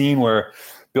it's this scene where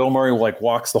Bill Murray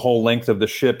walks the whole length of the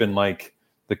ship, and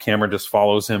the camera just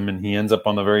follows him, and he ends up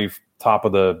on the very top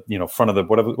of the front of the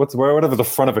whatever the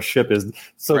front of a ship is.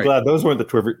 So right. Glad those weren't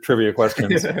the trivia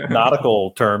questions,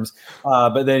 nautical terms.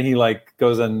 But then he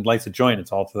goes and lights a joint.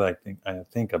 It's all to I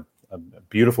think a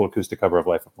beautiful acoustic cover of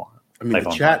Life on Mars. I mean, the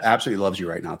chat absolutely loves you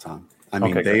right now, Tom. I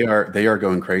mean, they are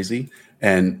going crazy,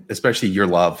 and especially your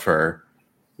love for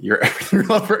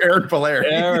Eric Belair.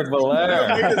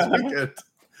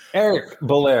 Eric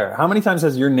Belair. How many times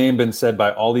has your name been said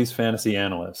by all these fantasy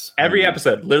analysts? Every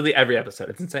episode, literally every episode.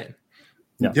 It's insane.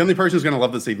 Yeah. The only person who's going to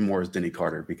love this even more is Denny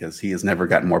Carter, because he has never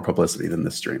gotten more publicity than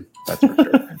this stream. That's for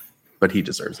sure. But he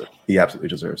deserves it. He absolutely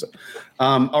deserves it.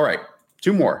 All right.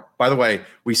 2 more. By the way,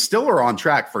 we still are on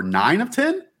track for 9 of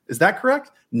 10. Is that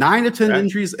correct? 9 of 10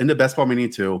 entries into Best Ball Mania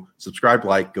 2. Subscribe,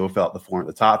 go fill out the form at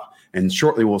the top. And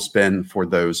shortly we'll spin for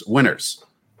those winners.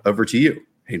 Over to you,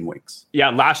 Hayden Winks. Yeah,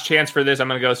 last chance for this. I'm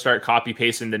going to go start copy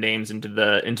pasting the names into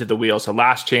the wheel. So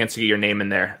last chance to get your name in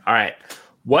there. All right.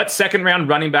 What second round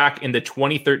running back in the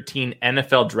 2013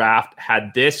 NFL draft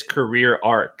had this career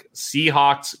arc?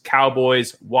 Seahawks,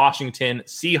 Cowboys, Washington,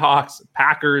 Seahawks,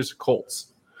 Packers, Colts.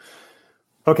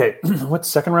 Okay, what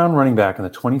second round running back in the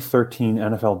 2013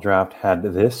 NFL draft had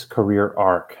this career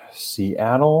arc?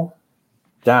 Seattle,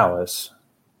 Dallas,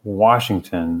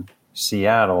 Washington,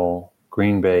 Seattle,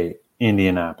 Green Bay,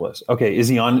 Indianapolis. Okay, is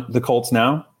he on the Colts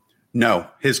now? No,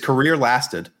 his career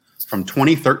lasted from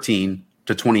 2013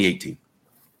 to 2018.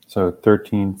 So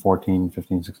 13, 14,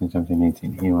 15, 16, 17,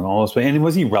 18. He went all this way. And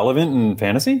was he relevant in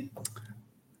fantasy?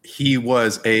 He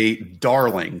was a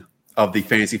darling of the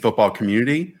fantasy football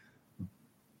community,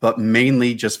 but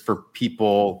mainly just for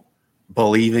people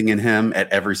believing in him at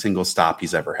every single stop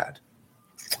he's ever had.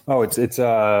 Oh,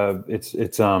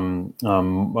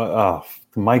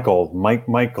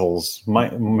 Michaels,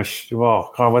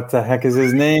 oh God, what the heck is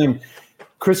his name?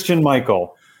 Christian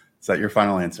Michael. Is that your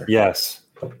final answer? Yes.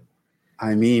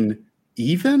 I mean,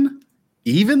 even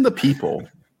the people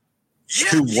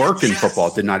who work in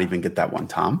football did not even get that one,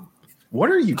 Tom.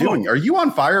 What are you doing? Are you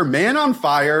on fire? Man on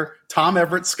fire. Tom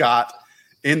Everett Scott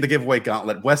in the giveaway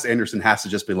gauntlet. Wes Anderson has to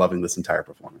just be loving this entire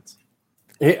performance.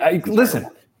 Listen,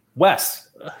 Wes,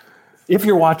 if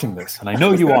you're watching this, and I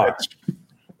know you are,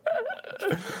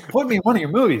 put me in one of your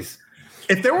movies.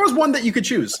 If there was one that you could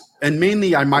choose, and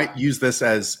mainly I might use this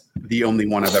as the only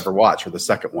one I've ever watched, or the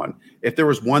second one. If there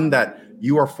was one that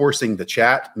you are forcing the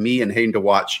chat, me and Hayden to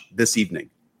watch this evening,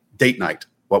 date night,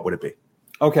 what would it be?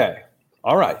 Okay.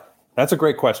 All right. That's a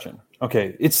great question.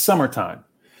 Okay. It's summertime.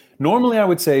 Normally I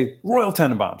would say Royal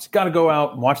Tenenbaums. Got to go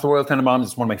out and watch the Royal Tenenbaums.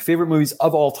 It's one of my favorite movies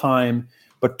of all time.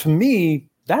 But to me,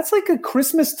 that's like a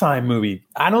Christmas time movie.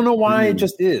 I don't know why it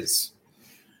just is.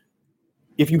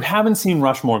 If you haven't seen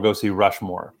Rushmore, go see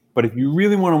Rushmore. But if you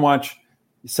really want to watch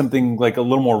something like a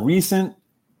little more recent,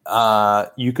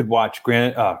 you could watch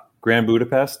Grand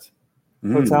Budapest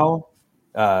Hotel.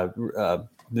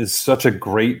 This is such a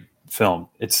great film.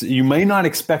 You may not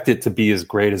expect it to be as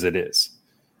great as it is,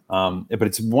 but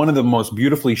it's one of the most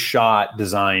beautifully shot,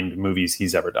 designed movies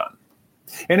he's ever done.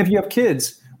 And if you have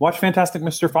kids, watch Fantastic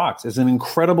Mr. Fox. It's an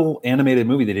incredible animated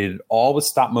movie. They did all with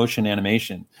stop motion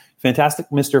animation. Fantastic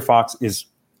Mr. Fox is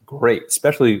great,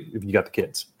 especially if you got the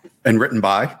kids. And written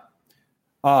by?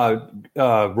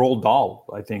 Roald Dahl,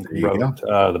 I think, wrote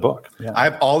the book. Yeah. I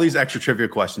have all these extra trivia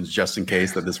questions just in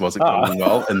case that this wasn't going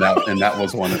well, and that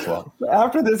was one as well.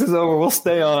 After this is over, we'll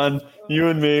stay on. You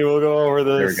and me, we'll go over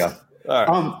this. There we go. All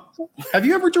right. Have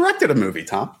you ever directed a movie,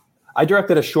 Tom? I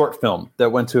directed a short film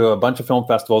that went to a bunch of film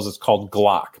festivals. It's called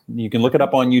Glock. You can look it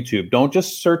up on YouTube. Don't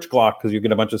just search Glock, because you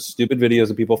get a bunch of stupid videos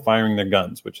of people firing their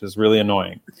guns, which is really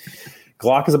annoying.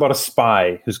 Glock is about a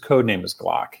spy whose code name is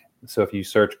Glock. So if you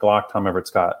search Glock, Tom Everett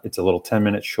Scott, it's a little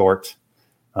 10-minute short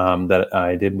that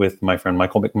I did with my friend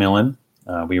Michael McMillan.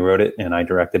 We wrote it and I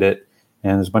directed it.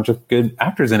 And there's a bunch of good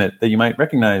actors in it that you might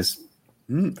recognize.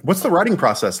 What's the writing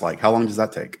process like? How long does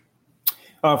that take?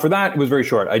 For that, it was very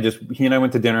short. He and I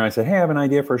went to dinner. I said, hey, I have an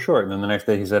idea for a short. And then the next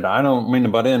day he said, I don't mean to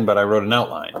butt in, but I wrote an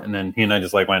outline. And then he and I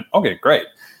just like went, okay, great.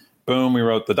 Boom, we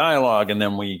wrote the dialogue. And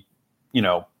then we,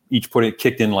 each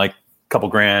kicked in like a couple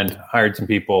grand, hired some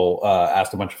people,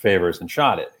 asked a bunch of favors and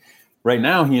shot it. Right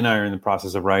now, he and I are in the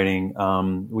process of writing.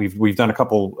 We've done a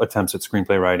couple attempts at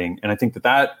screenplay writing. And I think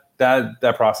that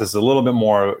process is a little bit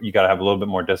more, you got to have a little bit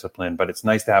more discipline, but it's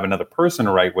nice to have another person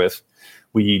to write with.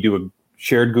 We do a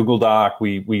shared Google Doc.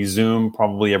 We Zoom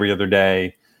probably every other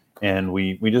day, and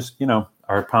we just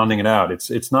are pounding it out.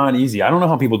 It's not easy. I don't know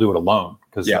how people do it alone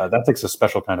because that takes a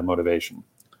special kind of motivation.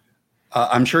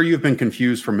 I'm sure you've been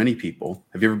confused for many people.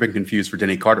 Have you ever been confused for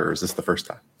Denny Carter, or is this the first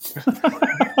time?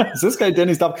 Is this guy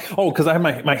Denny stuff? Oh, because I have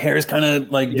my hair is kind of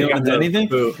like doing the Denny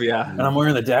thing. And I'm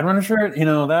wearing the Dad Runner shirt.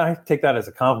 That I take that as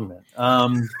a compliment.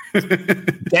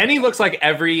 Denny looks like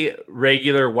every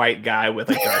regular white guy with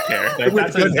like dark hair. Like,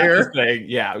 with good hair. Thing.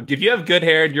 Yeah, if you have good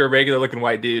hair and you're a regular looking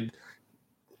white dude,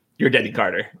 you're Denny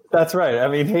Carter. That's right. I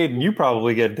mean, Hayden, you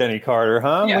probably get Denny Carter,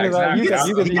 huh? Yeah, exactly. You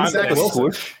get Zach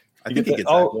Wilson. I think he gets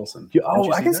Zach Wilson.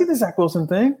 I can see the Zach Wilson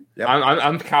thing. Yep.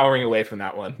 I'm cowering away from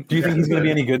that one. Do you think he's going to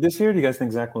be any good this year? Do you guys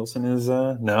think Zach Wilson is?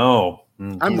 No.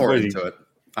 I'm more into it.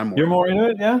 You're more into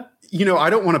it, yeah? I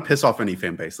don't want to piss off any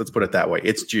fan base. Let's put it that way.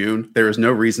 It's June. There is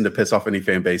no reason to piss off any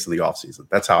fan base in the offseason.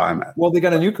 That's how I'm at. Well, they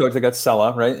got a new coach. They got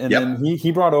Sella, right? And then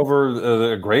he brought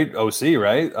over a great OC,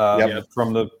 right?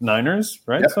 From the Niners,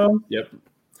 right? Yep.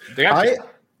 I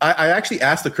actually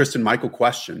asked the Kristen Michael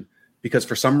question because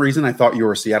for some reason I thought you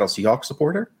were a Seattle Seahawks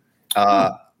supporter,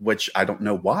 which I don't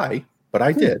know why, but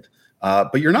I did.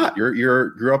 But you're not. You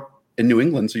grew up in New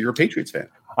England, so you're a Patriots fan.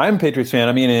 I'm a Patriots fan.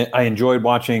 I mean, I enjoyed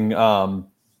watching,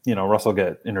 Russell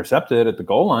get intercepted at the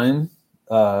goal line.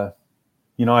 I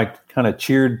kind of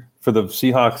cheered for the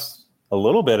Seahawks a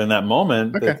little bit in that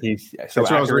moment that he so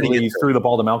accurately threw the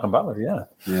ball to Malcolm Butler. Yeah,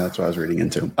 that's what I was reading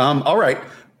into. All right.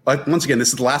 Once again, this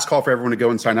is the last call for everyone to go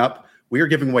and sign up. We are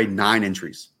giving away 9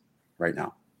 entries right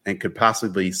now and could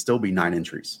possibly still be 9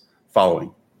 entries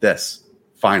following this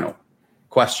final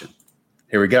question.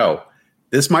 Here we go.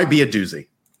 This might be a doozy,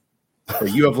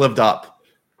 but you have lived up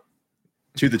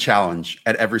to the challenge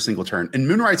at every single turn. In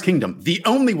Moonrise Kingdom, the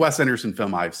only Wes Anderson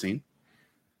film I've seen,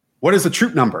 what is the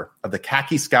troop number of the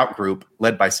Khaki Scout group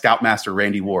led by Scoutmaster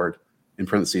Randy Ward, in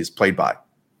parentheses, played by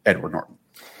Edward Norton?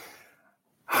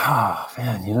 Oh,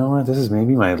 man, you know what? This is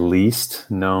maybe my least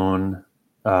known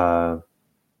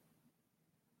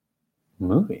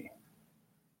movie.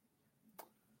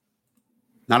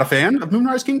 Not a fan of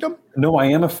Moonrise Kingdom? No, I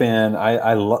am a fan.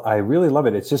 I really love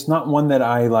it. It's just not one that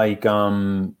I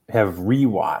have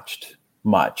rewatched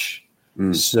much.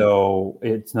 So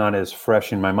it's not as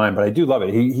fresh in my mind, but I do love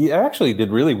it. He actually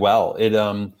did really well.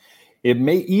 It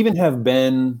may even have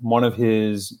been one of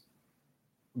his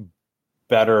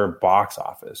better box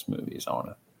office movies, I want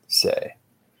to say.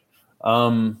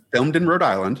 Filmed in Rhode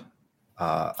Island.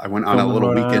 I went on a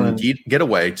little weekend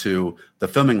getaway to the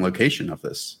filming location of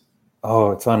this.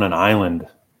 Oh, it's on an island,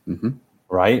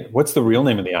 right? What's the real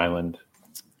name of the island?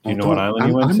 Do you know what island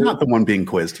you went to? I'm not the one being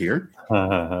quizzed here.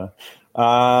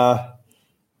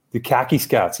 The Khaki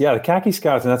Scouts. Yeah, the Khaki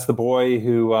Scouts. And that's the boy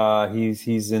who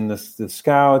he's in the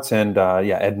Scouts. And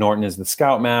Ed Norton is the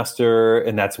Scoutmaster.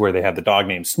 And that's where they have the dog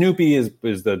named Snoopy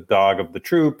is the dog of the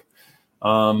troop.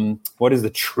 What is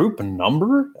the troop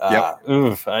number? That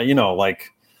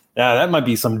might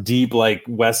be some deep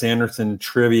Wes Anderson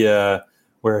trivia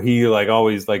where he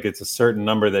always it's a certain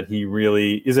number that he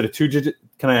really is. It a 2-digit?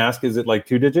 Can I ask? Is it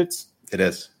 2 digits? It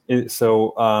is.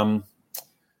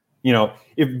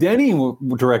 If Denny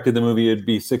directed the movie, it'd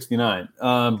be 69.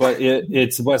 But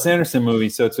it's a Wes Anderson movie,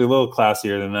 so it's a little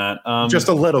classier than that. Just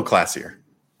a little classier.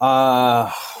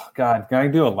 God, can I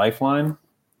do a lifeline?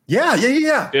 Yeah.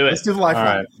 Do it. Let's do the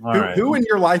lifeline. All right. Who in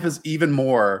your life is even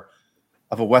more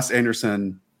of a Wes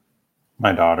Anderson?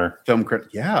 My daughter. Film critic.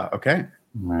 Yeah. Okay.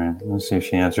 All right. Let's see if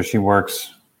she answers.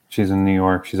 She's in New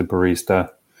York. She's a barista.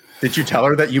 Did you tell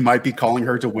her that you might be calling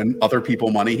her to win other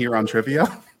people money here on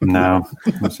trivia? No.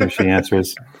 Let's see if she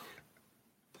answers.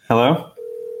 Hello?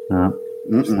 No.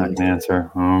 She's not going to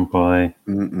answer. Oh, boy.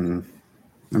 I mean,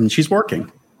 she's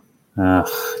working. Ugh,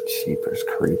 jeepers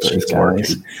creepers, she's guys.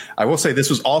 Working. I will say this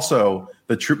was also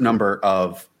the troop number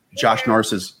of Josh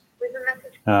Norris's.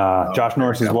 Josh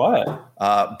Norris's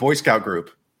what? Boy Scout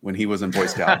group when he was in Boy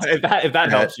Scouts. if that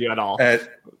helps you at all.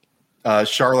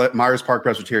 Charlotte Myers Park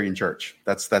Presbyterian Church.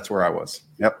 That's where I was.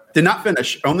 Yep. Did not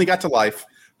finish. Only got to life.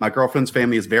 My girlfriend's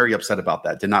family is very upset about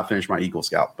that. Did not finish my Eagle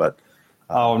Scout, but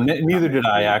neither did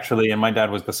I actually. And my dad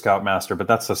was the Scoutmaster, but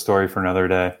that's a story for another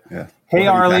day. Yeah. Hey,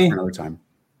 Arlie. Another time.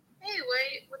 Hey,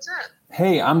 wait, what's up?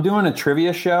 Hey, I'm doing a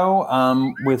trivia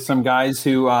show with some guys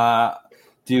who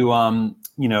do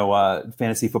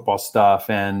fantasy football stuff,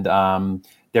 and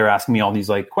they're asking me all these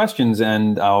like questions,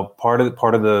 and part of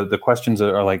the questions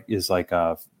are like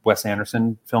Wes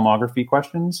Anderson filmography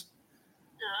questions.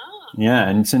 Oh. Yeah,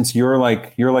 and since you're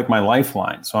like my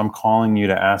lifeline, so I'm calling you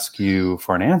to ask you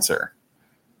for an answer.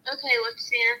 Okay, what's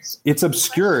the answer? It's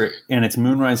obscure and it's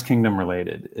Moonrise Kingdom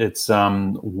related. It's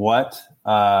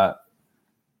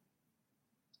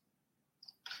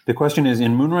the question is,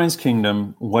 in Moonrise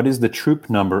Kingdom, what is the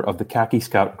troop number of the Khaki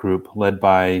Scout group led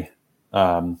by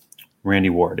Randy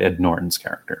Ward, Ed Norton's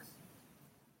character?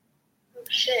 Oh,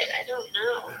 shit, I don't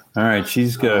know. All right,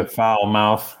 she's got a foul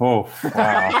mouth. Oh,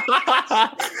 wow.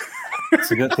 That's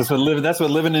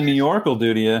what living in New York will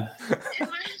do to you.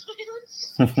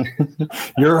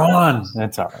 You're on.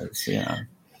 That's all right. Yeah.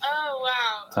 Oh,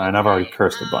 wow. Sorry, and I've already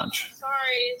cursed a bunch.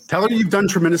 Sorry. Tell her you've done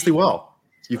tremendously well.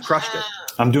 You've crushed it.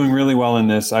 I'm doing really well in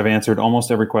this. I've answered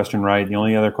almost every question right. The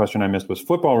only other question I missed was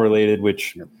football related,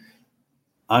 which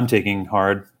I'm taking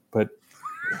hard, but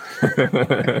Okay,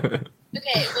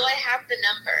 well, I have the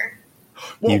number.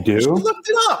 Well, you do? You looked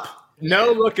it up.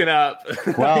 No looking up.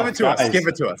 Wow, Give it to us. Give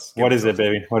it to us. What is it,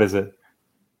 baby? What is it?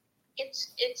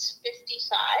 It's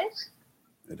 55.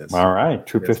 It is. All right,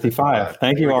 Troop 55.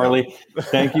 Thank you, Arlie.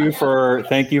 Thank you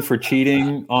for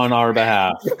cheating on our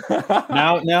behalf.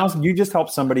 Now you just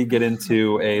helped somebody get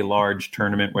into a large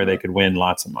tournament where they could win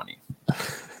lots of money.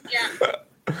 Yeah.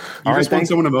 You just won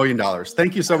someone $1 million.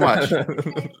 Thank you so much. Okay,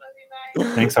 love you,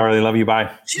 bye. Thanks, Arlie. Love you.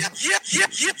 Bye.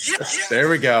 There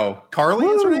we go. Carly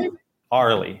is her name?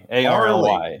 Arlie.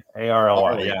 A-R-L-Y.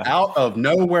 A-R-L-Y, yeah. Out of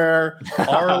nowhere,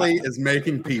 Arlie is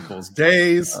making people's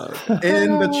days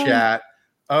in the chat.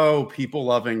 Oh, people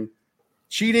loving.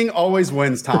 Cheating always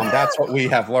wins, Tom. That's what we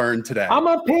have learned today. I'm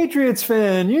a Patriots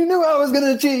fan. You knew I was going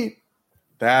to cheat.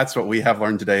 That's what we have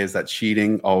learned today is that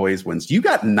cheating always wins. You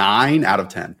got 9 out of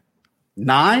 10.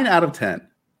 9 out of 10.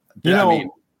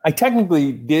 I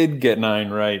technically did get 9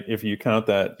 right if you count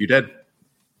that. You did.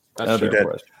 That's you did.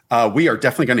 We are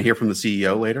definitely going to hear from the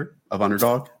CEO later of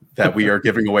Underdog that we are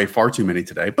giving away far too many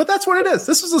today. But that's what it is.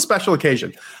 This is a special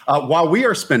occasion. While we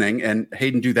are spinning, and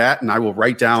Hayden do that, and I will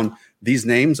write down these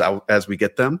names as we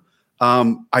get them.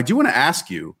 I do want to ask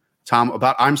you, Tom,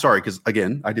 about I'm sorry, because,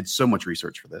 again, I did so much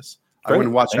research for this. Great. I went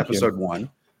and watched Thank episode you.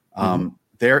 1.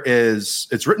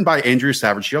 It's written by Andrea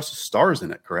Savage. She also stars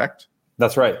in it, correct?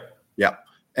 That's right. Yeah.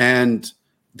 And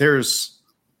there's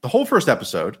the whole first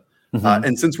episode.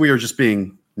 And since we are just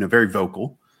being very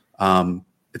vocal,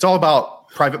 it's all about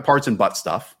private parts and butt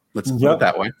stuff. Let's put it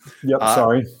that way. Yep.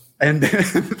 Sorry. And then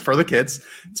for the kids,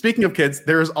 speaking of kids,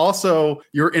 there's also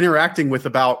you're interacting with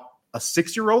about a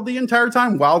 6-year-old the entire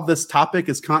time while this topic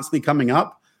is constantly coming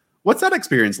up. What's that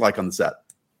experience like on the set?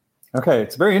 Okay.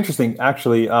 It's very interesting,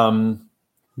 actually,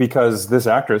 because this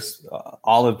actress,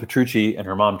 Olive Petrucci, and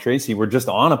her mom, Tracy, were just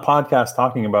on a podcast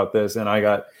talking about this, and I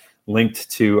got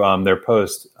linked to their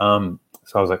post. So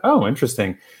I was like, oh,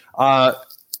 interesting.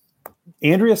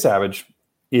 Andrea Savage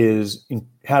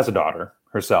has a daughter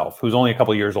herself who's only a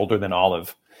couple years older than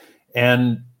Olive.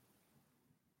 And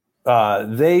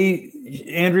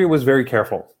Andrea was very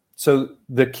careful. So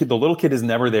the little kid is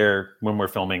never there when we're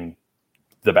filming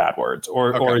the bad words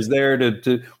or is there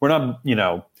to we're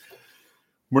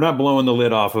not blowing the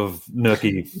lid off of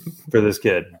Nookie for this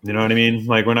kid. You know what I mean?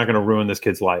 Like, we're not going to ruin this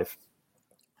kid's life.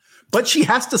 But she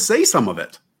has to say some of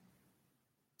it.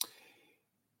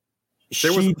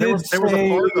 There was a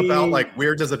part about, like,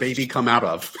 where does a baby come out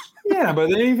of? Yeah,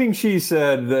 but anything she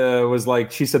said was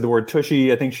like, she said the word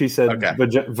tushy. I think she said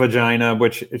vagina,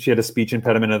 which she had a speech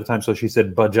impediment at the time. So she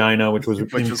said vagina, which was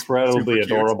incredibly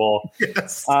adorable.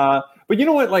 Yes. But you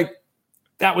know what? Like,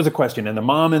 that was a question. And the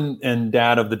mom and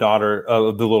dad of the daughter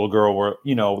of the little girl were,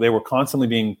 they were constantly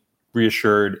being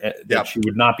reassured that she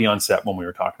would not be on set when we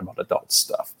were talking about adult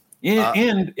stuff.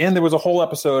 And there was a whole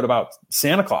episode about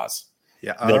Santa Claus.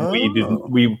 Yeah.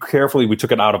 We carefully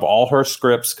took it out of all her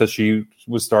scripts because she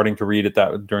was starting to read it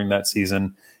during that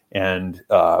season, and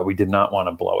we did not want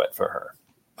to blow it for her.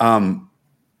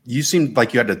 You seemed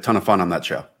like you had a ton of fun on that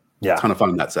show. Yeah, a ton of fun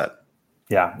on that set.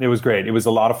 Yeah, it was great. It was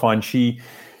a lot of fun. She,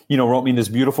 wrote me this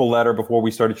beautiful letter before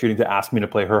we started shooting to ask me to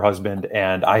play her husband,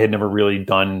 and I had never really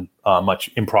done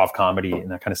much improv comedy and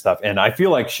that kind of stuff. And I feel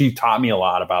like she taught me a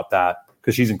lot about that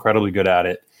because she's incredibly good at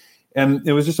it. And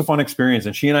it was just a fun experience.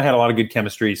 And she and I had a lot of good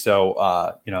chemistry. So,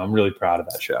 I'm really proud of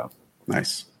that show.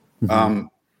 Nice.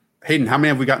 Hayden, how many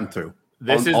have we gotten through?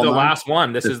 This is the last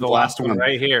one. This is the last one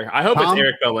right here. I hope it's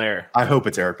Eric Belair. I hope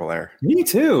it's Eric Belair. Me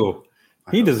too.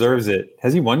 He deserves it.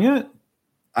 Has he won yet?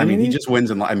 I mean, he just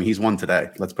wins in life. I mean, he's won today.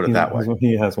 Let's put it that way.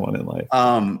 He has won in life.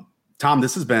 Tom,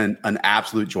 this has been an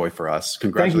absolute joy for us.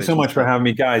 Congratulations. Thank you so much for having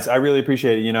me, guys. I really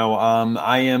appreciate it.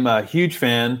 I am a huge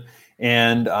fan,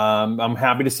 and I'm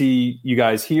happy to see you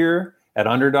guys here at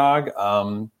Underdog.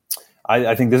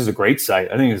 I think this is a great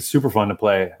site. I think it's super fun to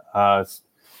play. And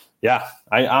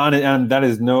that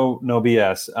is no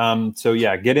BS. So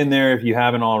yeah, get in there if you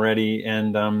haven't already.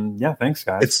 And thanks,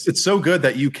 guys. It's so good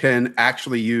that you can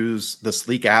actually use the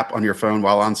Sleek app on your phone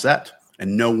while on set,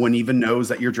 and no one even knows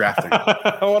that you're drafting.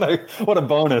 What a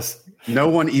bonus! No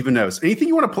one even knows. Anything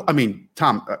you want to? I mean,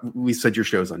 Tom, we said your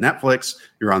show's on Netflix.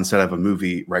 You're on set of a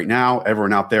movie right now.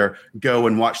 Everyone out there, go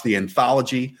and watch the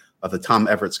anthology of the Tom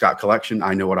Everett Scott collection.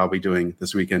 I know what I'll be doing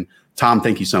this weekend. Tom,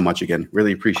 thank you so much again.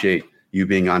 Really appreciate you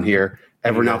being on here.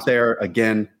 Everyone out there,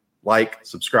 again,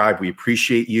 subscribe. We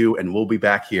appreciate you, and we'll be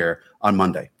back here on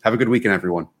Monday. Have a good weekend,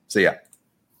 everyone. See ya.